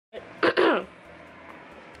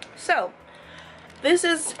So, this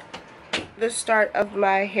is the start of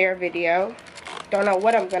my hair video. Don't know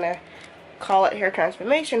what I'm gonna call it, hair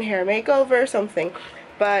transformation, hair makeover, something.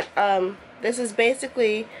 But, this is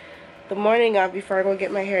basically the morning of before I go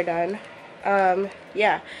get my hair done.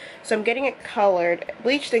 Yeah. So I'm getting it colored,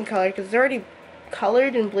 bleached and colored, because it's already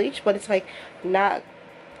colored and bleached, but it's like not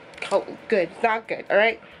good. It's not good,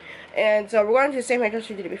 alright? And so we're going to the same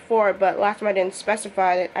hairdresser we did it before, but last time I didn't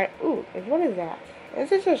specify that ooh, what is that? Is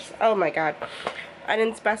this just, oh my god. I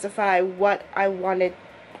didn't specify what I wanted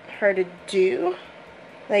her to do.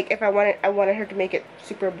 Like, if I wanted her to make it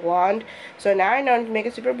super blonde. So now I know how to make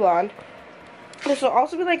it super blonde. This will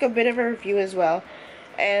also be like a bit of a review as well.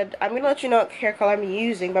 And I'm going to let you know what hair color I'm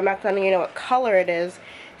using, but I'm not letting you know what color it is.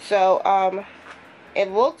 So, it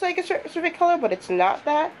looks like a specific color, but it's not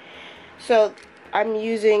that. So, I'm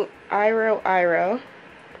using Iro.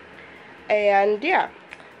 And, yeah.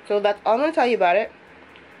 So, that's all I'm going to tell you about it.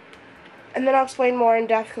 And then I'll explain more in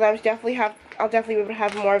depth, because I'll definitely be able to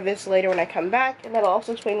have more of this later when I come back. And then I'll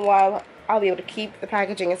also explain why I'll be able to keep the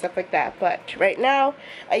packaging and stuff like that. But right now,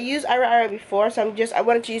 I used Iro before, so I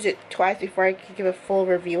wanted to use it twice before I could give a full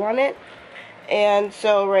review on it. And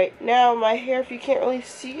so right now, my hair, if you can't really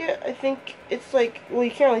see it, I think it's like, well,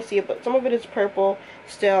 you can't really see it, but some of it is purple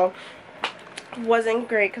still. Wasn't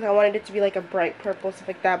great because I wanted it to be like a bright purple, stuff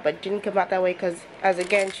like that, but it didn't come out that way because, as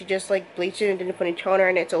again, she just like bleached it and didn't put any toner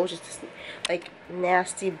in it, so it was just this like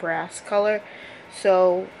nasty brass color.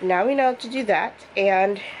 So now we know how to do that,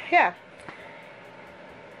 and yeah.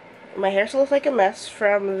 My hair still looks like a mess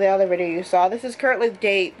from the other video you saw. This is currently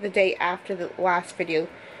the day after the last video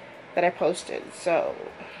that I posted, so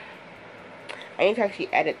I need to actually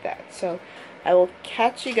edit that. So I will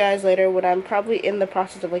catch you guys later when I'm probably in the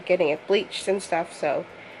process of like getting it bleached and stuff. So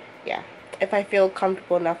yeah, if I feel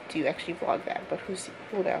comfortable enough to actually vlog that, but who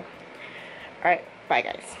knows. Alright, bye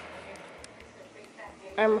guys.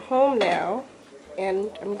 I'm home now and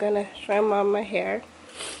I'm gonna trim on my hair.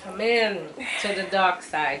 Come in to the dark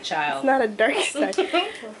side, child. It's not a dark side.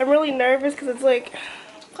 I'm really nervous because it's like,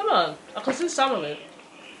 come on, I can see some of it.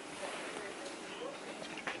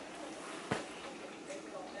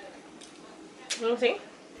 Let me see.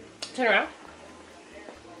 Turn around.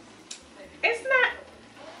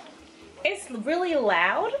 It's really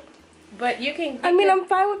loud, but you can. I mean, I'm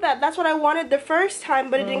fine with that. That's what I wanted the first time,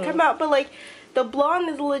 but it didn't come out. But like, the blonde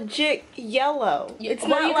is legit yellow. It's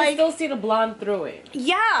not you like, can still see the blonde through it.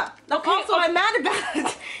 Yeah. That's also what I'm mad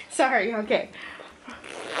about. Sorry. Okay.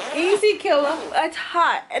 Easy, killer. It's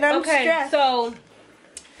hot, and I'm stressed. So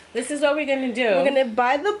this is what we're gonna do. We're gonna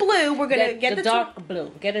buy the blue. We're gonna get the dark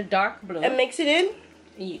blue. Get a dark blue and mix it in.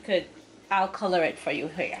 You could. I'll color it for you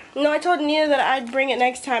here. No, I told Nina that I'd bring it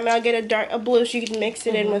next time, and I'll get a blue so you can mix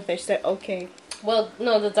it in with it. She said okay. Well,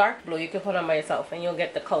 no, the dark blue you can put on by yourself, and you'll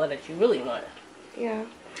get the color that you really want. Yeah.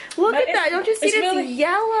 Look at that. Don't you see it's really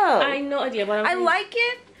yellow? I know, Adia, but I like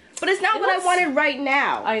it, but it's not what I wanted right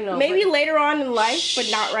now. I know. Maybe later on in life, but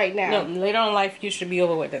not right now. No, later on in life, you should be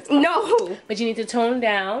over with it. No. But you need to tone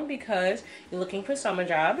down because you're looking for summer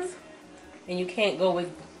jobs, and you can't go with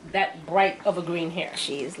that bright of a green hair.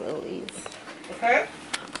 Jeez Louise. Okay?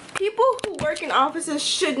 People who work in offices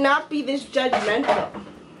should not be this judgmental.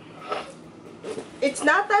 It's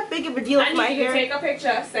not that big of a deal with my hair. I need you to take a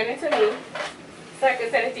picture, send it to me, so I can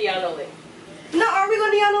send it to Yanoli. No, are we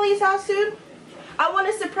going to Yanoli's house soon? I want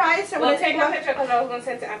to surprise her. Well, take my picture because I was going to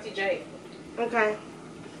send it to Auntie Jay. Okay.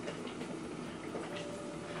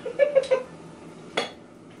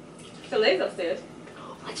 Shalene's upstairs.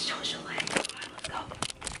 Let's show Shalane. Let's go.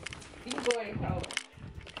 You can go ahead and go.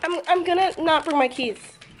 I'm gonna not bring my keys.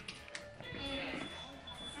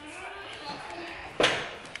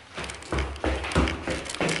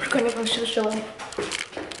 We're gonna go show Shalane.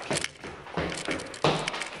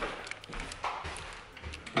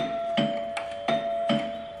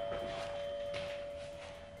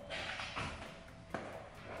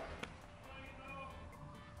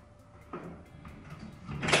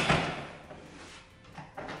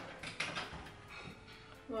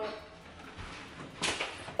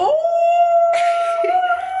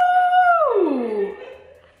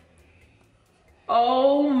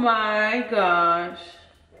 Oh my gosh.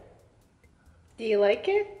 Do you like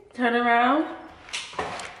it? Turn around.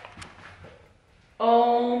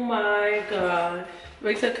 Oh my gosh.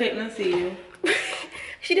 Wait till Caitlin see you.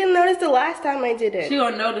 She didn't notice the last time I did it. She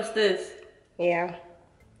gonna notice this. Yeah.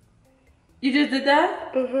 You just did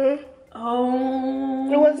that? Mm-hmm.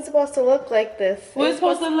 Oh. It wasn't supposed to look like this. What's it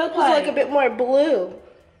supposed to look like? It was like a bit more blue.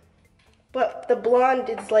 But the blonde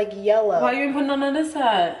is like yellow. Why you didn't put none on this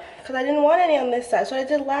side? Because I didn't want any on this side, so I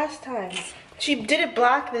did last time. She did it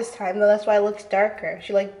black this time, though. That's why it looks darker.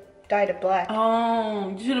 She like dyed it black.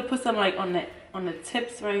 Oh, you should have put some like on the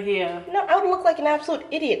tips right here. No, I would look like an absolute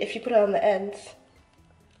idiot if you put it on the ends.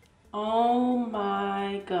 Oh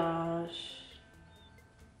my gosh.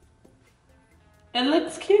 It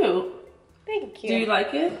looks cute. Thank you. Do you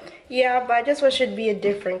like it? Yeah, but I just wish it'd be a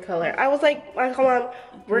different color. I was like, come on,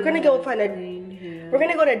 we're gonna go find we're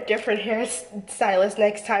gonna go to a different hairstylist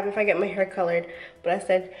next time if I get my hair colored. But I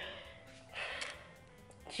said,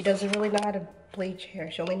 she doesn't really know how to bleach hair.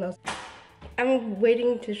 She only knows. I'm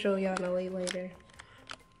waiting to show Yana later.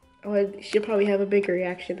 Oh, she'll probably have a bigger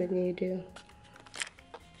reaction than you do.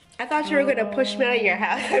 I thought you were gonna push me out of your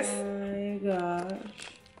house. Oh my gosh.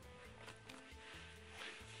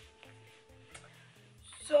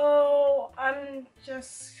 So I'm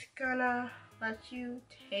just gonna let you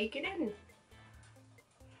take it in.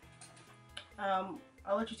 I'll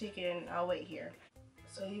let you take it in. I'll wait here.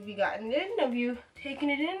 So have you gotten it in? Have you taken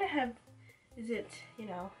it in? Is it, you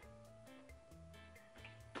know?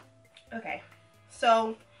 Okay.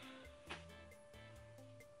 So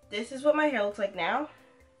this is what my hair looks like now.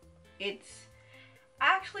 It's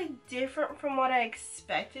actually different from what I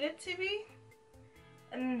expected it to be.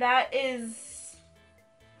 And that is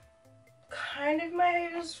kind of my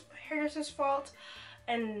hairdresser's fault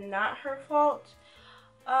and not her fault.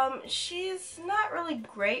 She's not really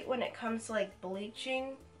great when it comes to like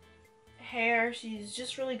bleaching hair. She's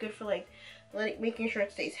just really good for like making sure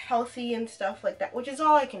it stays healthy and stuff like that, which is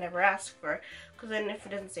all I can ever ask for, because then if it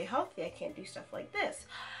doesn't stay healthy I can't do stuff like this.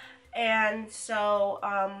 And so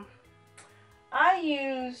I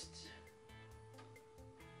used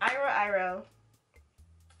Iro.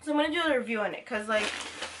 So I'm gonna do a review on it because like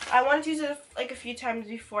I wanted to use it like a few times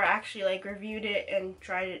before I actually like reviewed it and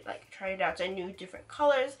tried it out, so I knew different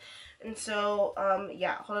colors. And so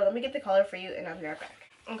yeah, hold on, let me get the color for you and I'll be right back.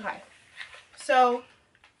 Okay, so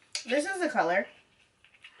this is the color.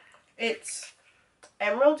 It's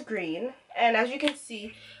emerald green, and as you can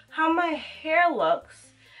see how my hair looks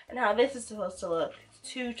and how this is supposed to look, it's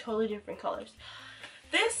two totally different colors.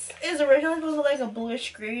 This is originally supposed to look like a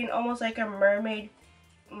bluish green, almost like a mermaid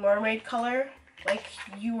color, like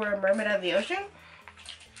you were a mermaid out of the ocean.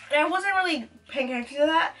 And I wasn't really paying attention to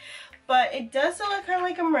that, but it does still look kind of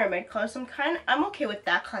like a mermaid color, so I'm okay with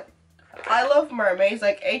that. I love mermaids.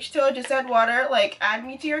 Like H2O, just add water, like add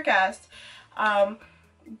me to your cast.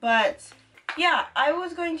 But yeah, I want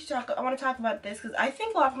to talk about this because I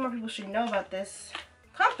think a lot more people should know about this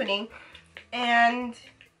company, and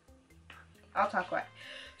I'll talk about it.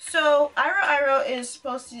 So Iro is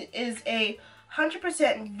a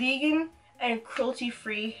 100% vegan and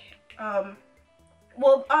cruelty-free.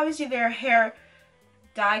 Well, obviously they're a hair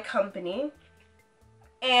dye company,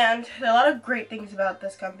 and there are a lot of great things about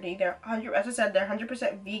this company. As I said, they're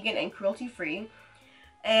 100% vegan and cruelty-free,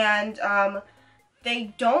 and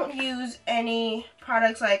they don't use any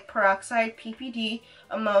products like peroxide, PPD,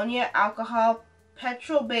 ammonia, alcohol,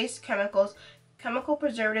 petrol-based chemicals, chemical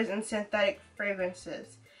preservatives, and synthetic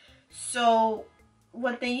fragrances. So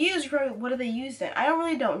what they use, what do they use then? I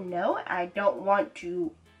really don't know. I don't want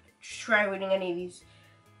to try reading any of these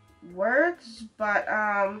words, but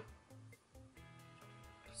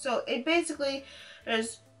so it basically,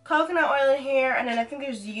 there's coconut oil in here, and then I think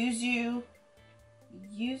there's yuzu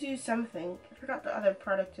something. I forgot the other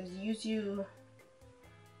product is yuzu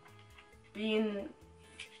bean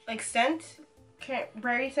like scent,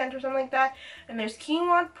 berry scent or something like that. And there's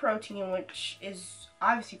quinoa protein, which is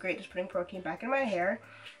obviously great, just putting protein back in my hair.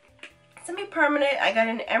 Semi-permanent, I got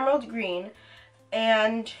an emerald green,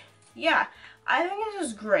 and yeah, I think this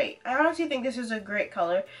is great. I honestly think this is a great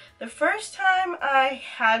color. The first time I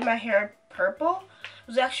had my hair purple, it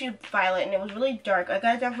was actually violet, and it was really dark. I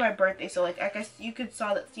got it done for my birthday, so like I guess you could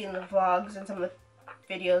see in the vlogs and some of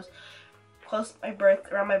the videos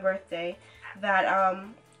around my birthday that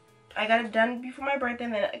I got it done before my birthday,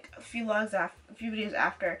 and then like, a few videos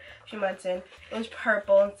after, a few months in, it was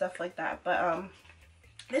purple and stuff like that. But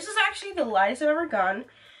this is actually the lightest I've ever gone.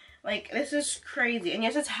 Like, this is crazy. And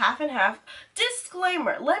yes, it's half and half.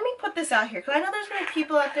 Disclaimer, let me put this out here, because I know there's gonna be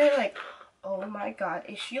people out there like, oh my god,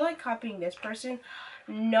 is she like copying this person?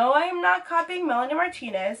 No, I am not copying Melanie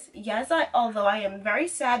Martinez. Yes, although I am very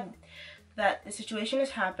sad that the situation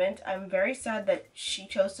has happened. I'm very sad that she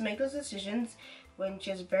chose to make those decisions when she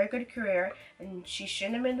has a very good career, and she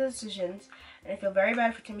shouldn't have made those decisions. And I feel very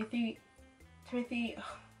bad for Timothy, I think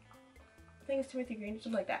it's Timothy Green,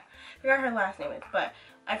 something like that. I forgot her last name is, but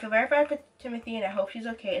I feel very bad for Timothy, and I hope she's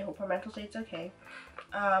okay. I hope her mental state's okay.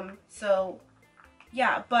 So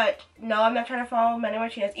yeah, but no, I'm not trying to follow Melanie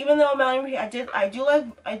Martinez. Even though Melanie Martinez, I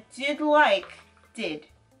did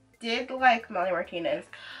like Melanie Martinez.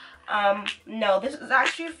 No, this is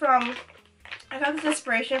actually from, I got this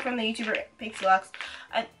inspiration from the YouTuber Pixie Lux.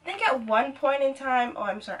 I think at one point in time, oh,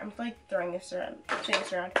 I'm sorry, I'm like throwing this around, swinging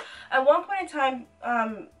this around. At one point in time,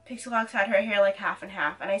 Pixie Lux had her hair like half and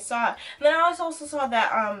half, and I saw it. And then I also saw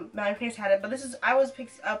that Melanie Martinez had it, but I was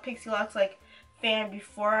a Pixie Lux like fan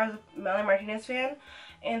before I was a Melanie Martinez fan,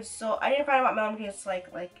 and so I didn't find out about Melanie Martinez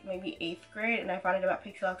like maybe 8th grade, and I found out about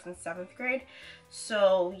Pixie Lux in 7th grade.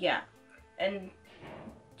 So yeah, and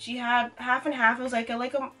she had half and half. It was like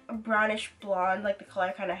a brownish blonde, like the color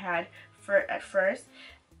I kind of had at first,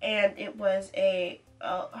 and it was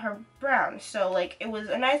her brown. So like it was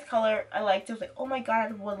a nice color. I liked it. I was like, oh my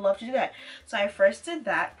god, I would love to do that. So I first did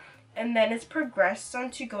that, and then it's progressed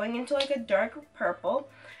onto going into like a dark purple,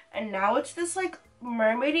 and now it's this like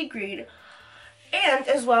mermaidy green. And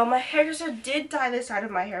as well, my hairdresser did dye this side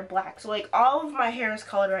of my hair black. So like all of my hair is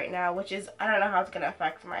colored right now, which is, I don't know how it's gonna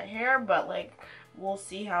affect my hair, but like we'll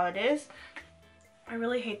see how it is. I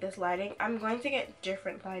really hate this lighting. I'm going to get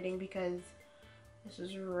different lighting because this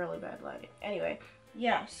is really bad lighting. Anyway,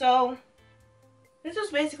 yeah, so this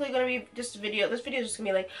is basically going to be just a video. This video is just going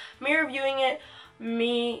to be like me reviewing it,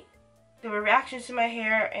 the reactions to my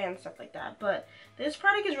hair and stuff like that. But this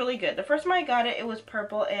product is really good. The first time I got it, it was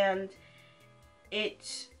purple, and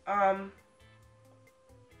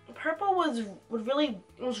purple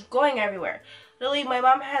was going everywhere. Literally, my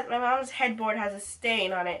mom's headboard has a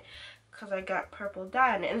stain on it because I got purple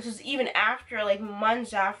dye on it. And this was even after, like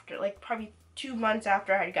months after, like probably 2 months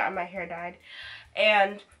after I had gotten my hair dyed.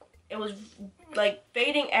 And it was like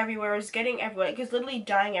fading everywhere. It was getting everywhere. It was literally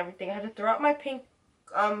dyeing everything. I had to throw out my pink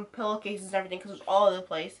pillowcases and everything because it was all over the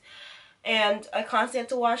place. And I constantly had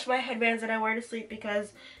to wash my headbands that I wear to sleep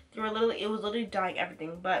because it was literally dyeing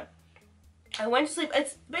everything. But I went to sleep.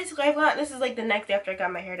 It's basically, this is like the next day after I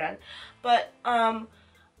got my hair done. But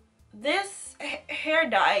this hair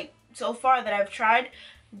dye so far that I've tried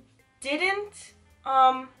didn't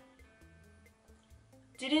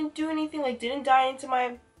do anything, like didn't dye into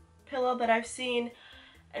my pillow that I've seen,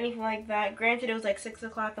 anything like that. Granted, it was like 6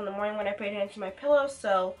 o'clock in the morning when I paid attention to my pillow,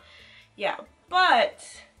 so yeah. But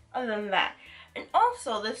other than that, and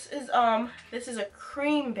also this is a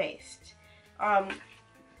cream based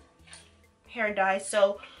hair dye,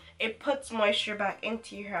 so it puts moisture back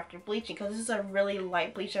into your hair after bleaching, because this is a really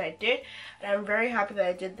light bleach that I did, and I'm very happy that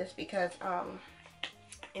I did this because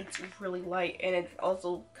it's really light and it's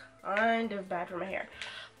also kind of bad for my hair.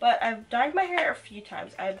 But I've dyed my hair a few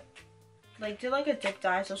times. I did like a dip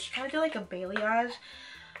dye, so she kind of did like a balayage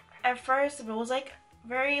at first, but it was like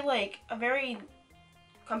very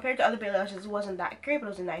compared to other balayages, it wasn't that great, but it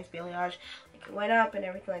was a nice balayage. Like it went up and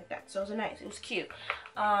everything like that, so it was cute.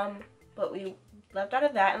 But we left out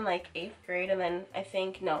of that in like 8th grade, and then I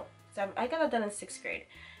got that done in 6th grade.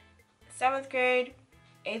 7th grade,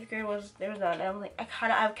 8th grade there was none, and I'm like,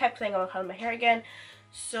 I kept saying I would color my hair again.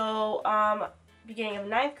 So beginning of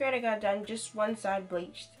 9th grade, I got it done, just one side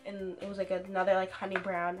bleached, and it was like another like honey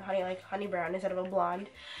brown instead of a blonde.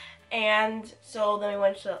 And so then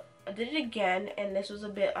I did it again, and this was a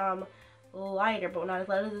bit lighter, but not as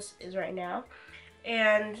light as this is right now.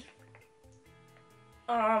 And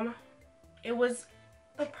it was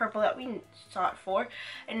the purple that we saw it for,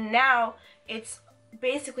 and now it's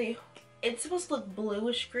supposed to look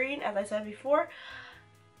bluish green, as I said before.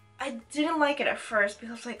 I didn't like it at first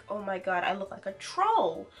because I was like, oh my god, I look like a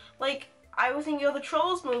troll. Like, I was thinking of the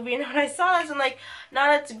Trolls movie, and when I saw this, and like, now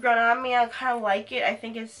that it's grown on me, I kind of like it. I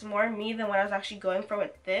think it's more me than what I was actually going for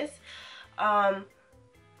with this.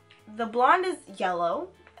 The blonde is yellow,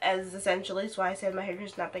 as essentially, that's why I said my hair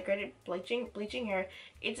is not that great at bleaching hair.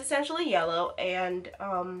 It's essentially yellow, and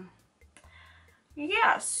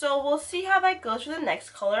yeah, so we'll see how that goes for the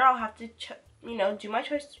next color. I'll have to, do my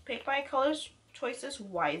choice, pick my choices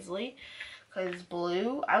wisely. Because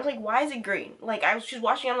blue, I was like, why is it green? Like, I was just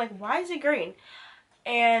watching, I'm like, why is it green?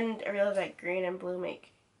 And I realized that green and blue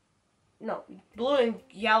blue and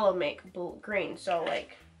yellow make green. So,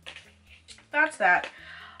 like, that's that.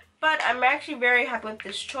 But I'm actually very happy with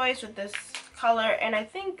this choice, with this color, and I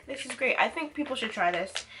think this is great. I think people should try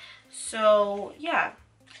this. So, yeah.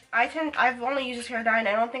 I've only used this hair dye, and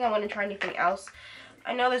I don't think I'm going to try anything else.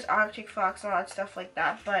 I know there's Arctic Fox and all that stuff like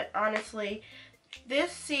that, but honestly,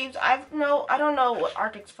 this seems, I don't know what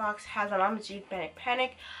Arctic Fox has on. I'm using Manic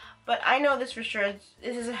Panic, but I know this for sure.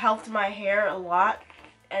 This has helped my hair a lot,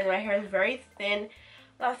 and my hair is very thin.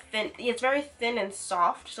 Not thin, it's very thin and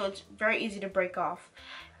soft, so it's very easy to break off.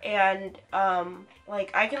 And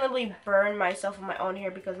like, I can literally burn myself with my own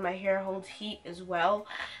hair because my hair holds heat as well.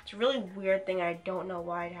 It's a really weird thing. I don't know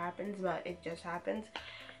why it happens, but it just happens.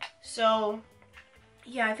 So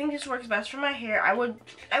yeah, I think this works best for my hair. I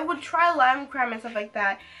would try lime crime and stuff like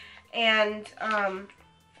that. And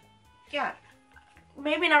yeah,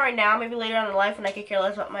 maybe not right now, maybe later on in life when I could care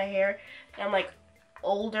less about my hair and I'm like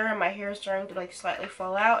older and my hair is starting to like slightly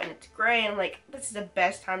fall out and it's gray, and I'm like, this is the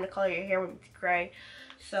best time to color your hair when it's gray.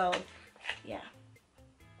 So yeah,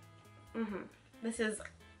 this is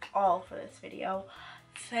all for this video.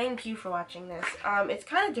 Thank you for watching this. It's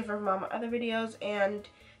kind of different from all my other videos, and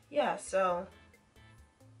yeah, so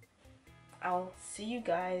I'll see you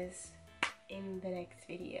guys in the next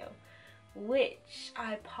video, which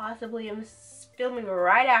I possibly am filming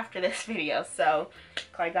right after this video. So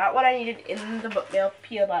I got what I needed in the book mail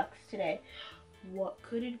P.O. box today. What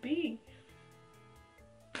could it be?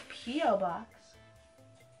 P.O. box?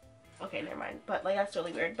 Okay, never mind. But like, that's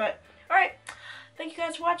really weird. But alright, thank you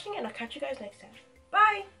guys for watching, and I'll catch you guys next time.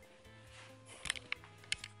 Bye!